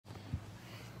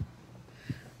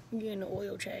I'm getting the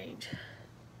oil change.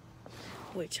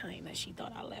 With China, she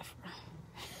thought I left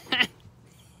her.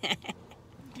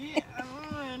 Get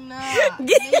on,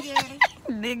 nigga.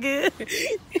 Nigga.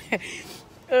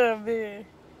 Oh, man.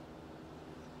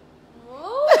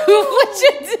 What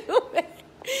you doing?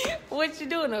 What you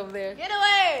doing over there? Get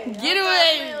away. Get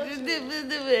away.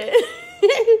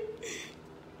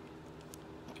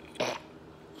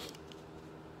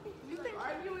 You think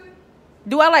arguing?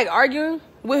 Do I like arguing?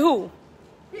 With who?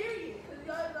 Period. Because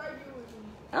y'all is arguing with me.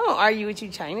 I don't argue with you,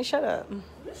 China. Shut up. You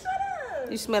shut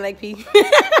up. You smell like pee.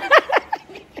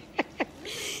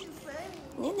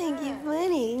 You think you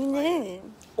funny.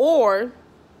 Or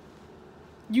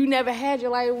you never had your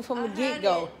lighter from the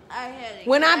get-go. I had it.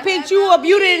 When I picked you up,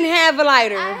 you didn't have a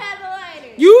lighter. I had a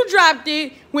lighter. You dropped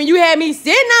it when you had me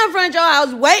sitting out in front of your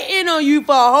house waiting on you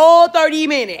for a whole 30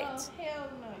 minutes. Oh, hell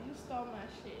no. You stole my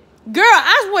shit. Girl,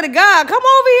 I swear to God, come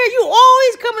over here. You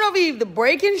always coming over here either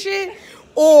breaking shit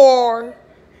or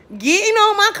getting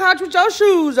on my couch with your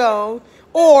shoes on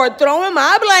or throwing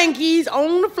my blankies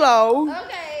on the floor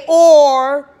Okay.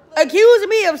 or accusing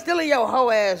me of stealing your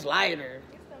whole ass lighter.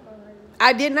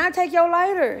 I did not take your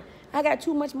lighter. I got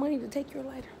too much money to take your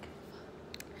lighter.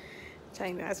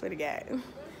 China, I swear to God.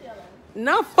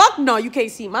 No, fuck no. You can't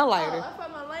see my lighter. Oh, I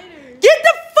found my lighter. Get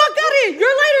the fuck out of here.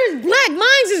 Your lighter is black.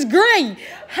 Mine's is gray.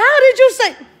 How did you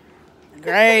say...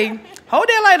 Gray. Hold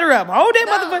that lighter up. Hold that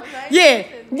motherfucker. Yeah.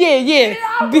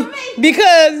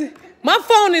 Because my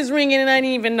phone is ringing and I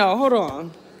didn't even know. Hold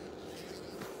on.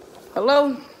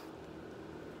 Hello?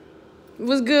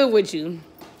 What's good with you?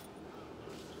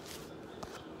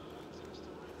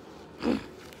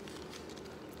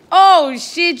 Oh,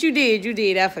 shit, you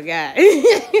did. I forgot.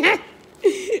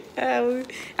 I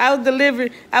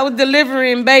was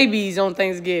delivering babies on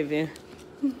Thanksgiving.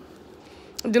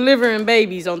 Delivering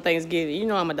babies on Thanksgiving. You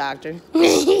know I'm a doctor.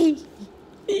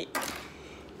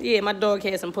 Yeah, my dog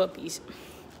had some puppies.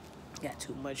 Got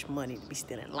too much money to be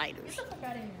stealing lighters. Get the fuck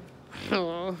out of here.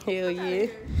 Oh, hell yeah.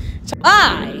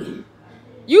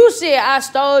 You said I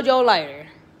stole your lighter.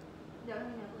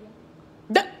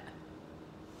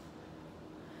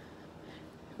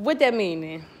 What that mean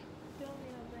then?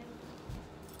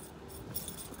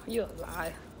 You a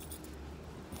lie.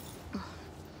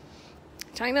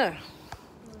 China.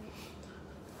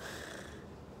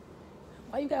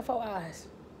 Why you got 4 eyes?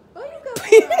 Why you got 4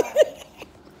 eyes?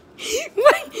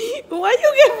 Why you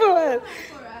got 4 eyes?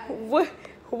 What?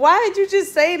 Why did you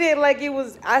just say that like it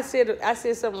was I said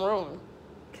something wrong?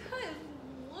 Cause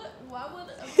what? Why would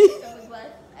a person with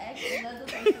glasses ask another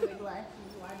person with glasses?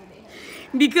 Why do they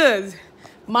have? Because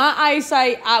my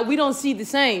eyesight, we don't see the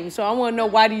same. So I want to know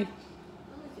why do you...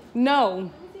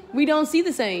 No, we don't see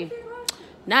the same.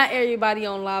 Not everybody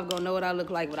on live gonna know what I look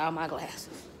like without my glasses.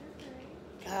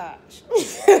 Gosh.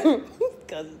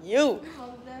 Because you.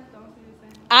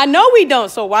 I know we don't,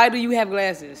 so why do you have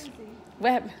glasses?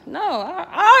 What happened? No,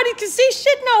 I already can see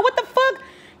shit now. What the fuck?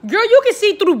 Girl, you can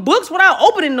see through books without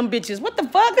opening them bitches. What the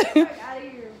fuck?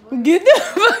 Get the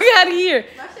fuck out of here.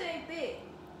 My shit ain't thick.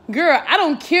 Girl, I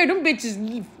don't care. Them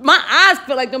bitches, my eyes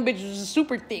feel like them bitches are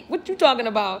super thick. What you talking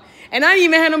about? And I didn't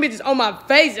even have them bitches on my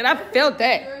face, and I felt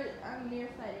that. I'm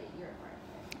nearsighted. You're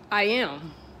farsighted. I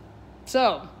am.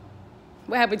 So,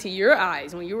 what happened to your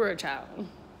eyes when you were a child?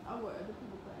 I wear other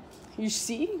people's glasses. You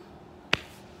see?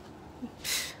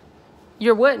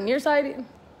 You're what? Nearsighted?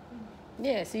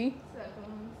 Yeah, see? So I can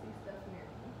only see stuff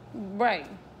near me. Right.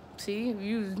 See? If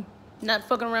you not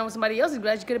fucking around with somebody else's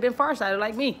glass, you could have been farsighted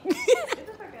like me. Get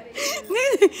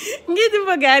the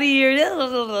fuck out of here. Get the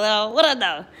fuck out of here. What I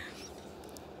know?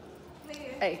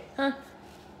 Nigga. Hey, huh?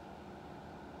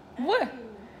 What?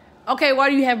 Okay, why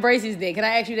do you have braces then? Can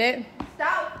I ask you that?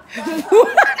 Stop.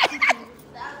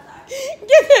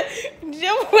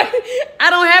 I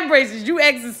don't have braces. You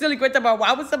asked a silly question about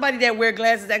why would somebody that wear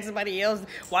glasses ask somebody else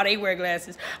why they wear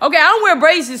glasses. Okay, I don't wear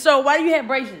braces, so why do you have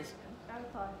braces?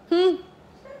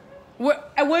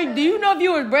 What, do you know if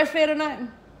you was breastfed or not?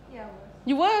 Yeah, I was.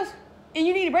 You was? And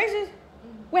you needed braces?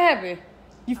 What happened?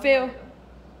 You fell?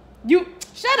 You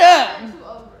shut I up.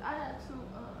 had two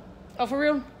Oh, for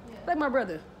real? Yeah. Like my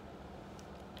brother.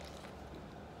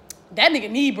 That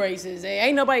nigga need braces.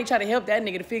 Ain't nobody trying to help that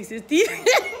nigga to fix his teeth.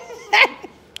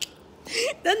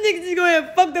 That nigga just gonna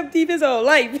have fucked up teeth his whole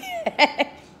life.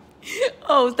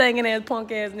 Oh, stinking ass,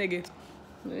 punk ass nigga.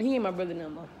 He ain't my brother no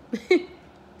more.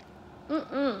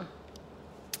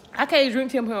 I can't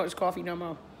drink Tim Hortons coffee no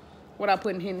more without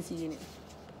putting Hennessy in it.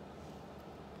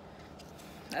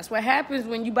 That's what happens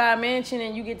when you buy a mansion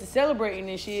and you get to celebrating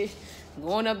and shit.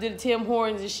 Going up to the Tim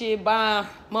Hortons and shit, buying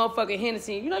motherfucking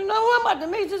Hennessy. You know, I'm about to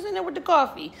mix this in there with the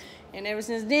coffee. And ever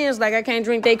since then, it's like I can't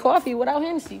drink their coffee without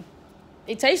Hennessy.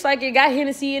 It tastes like it got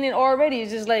Hennessy in it already.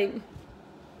 It's just like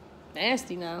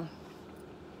nasty now.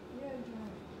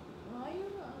 Why you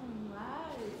on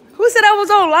live? Who said I was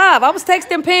on live? I was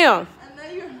texting Pam. I know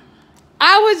you're.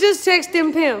 I was just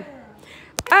texting Pam.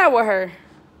 I with her.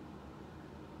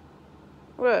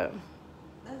 What?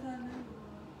 That's not new.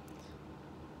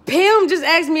 Pam just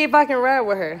asked me if I can ride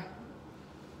with her.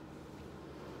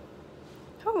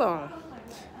 Hold on.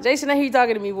 Jason, I hear you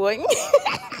talking to me, boy.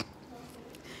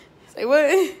 Say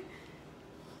what?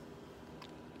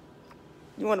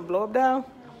 You want to blow up down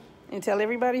and tell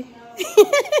everybody?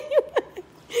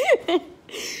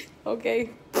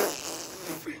 Okay.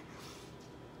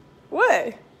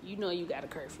 What? You know you got a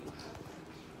curfew.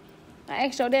 I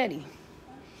asked your daddy.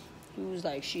 He was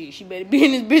like, shit, she better be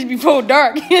in this bitch before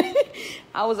dark.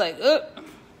 I was like,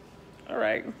 all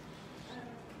right.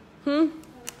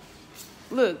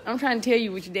 Look, I'm trying to tell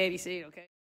you what your daddy said, okay?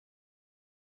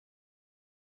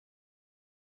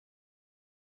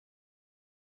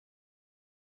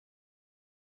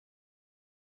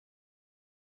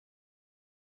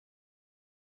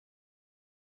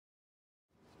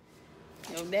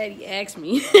 Your daddy asked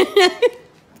me.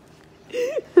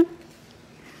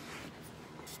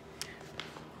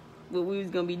 What we was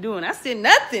gonna be doing. I said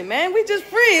nothing, man. We just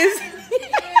friends.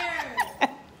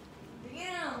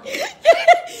 Damn.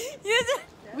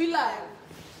 We live.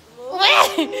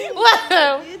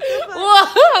 Whoa.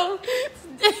 Whoa.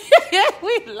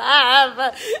 We live.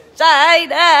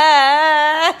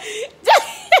 China.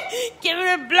 Give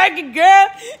me a blanket, girl.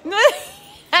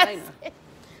 China.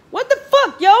 What the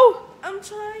fuck, yo? I'm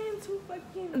trying to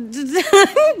fucking.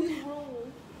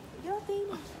 Y'all think?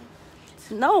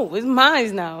 No, it's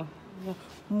mine now.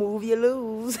 Move you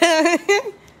lose.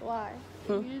 Why?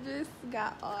 You just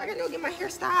got off. I gotta go get my hair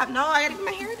stopped. No, I gotta get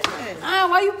my hair done.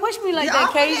 Why you push me like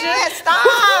that, Kazha? Yeah, stop.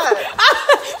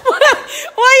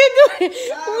 Why you doing?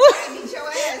 Beat your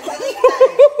ass.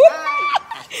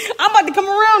 I'm about to come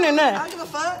around in there. I don't give a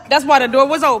fuck. That's why the door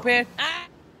was open.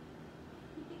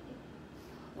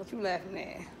 What you laughing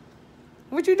at?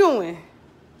 What you doing?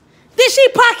 Did she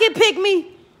pocket pick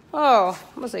me? Oh,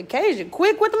 I'm gonna say, Kazha,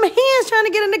 quick with them hands trying to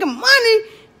get a nigga money.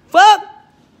 Fuck.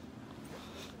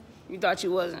 You thought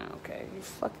you wasn't? Okay. You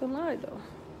fucking lied, though.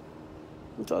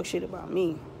 You talk shit about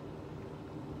me.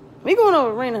 We going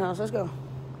over to Raina's house. Let's go.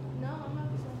 No, I'm not.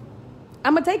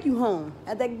 I'm gonna take you home.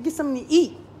 I gotta get something to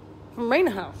eat from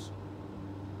Raina's house.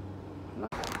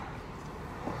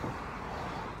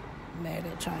 Mad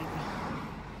at China.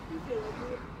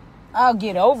 I'll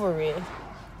get over it.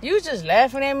 You was just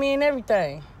laughing at me and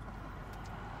everything.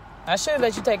 I should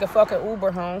let you take a fucking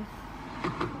Uber home.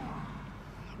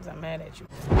 Cause I'm mad at you.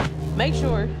 Make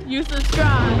sure You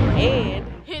subscribe and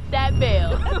hit that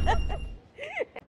bell.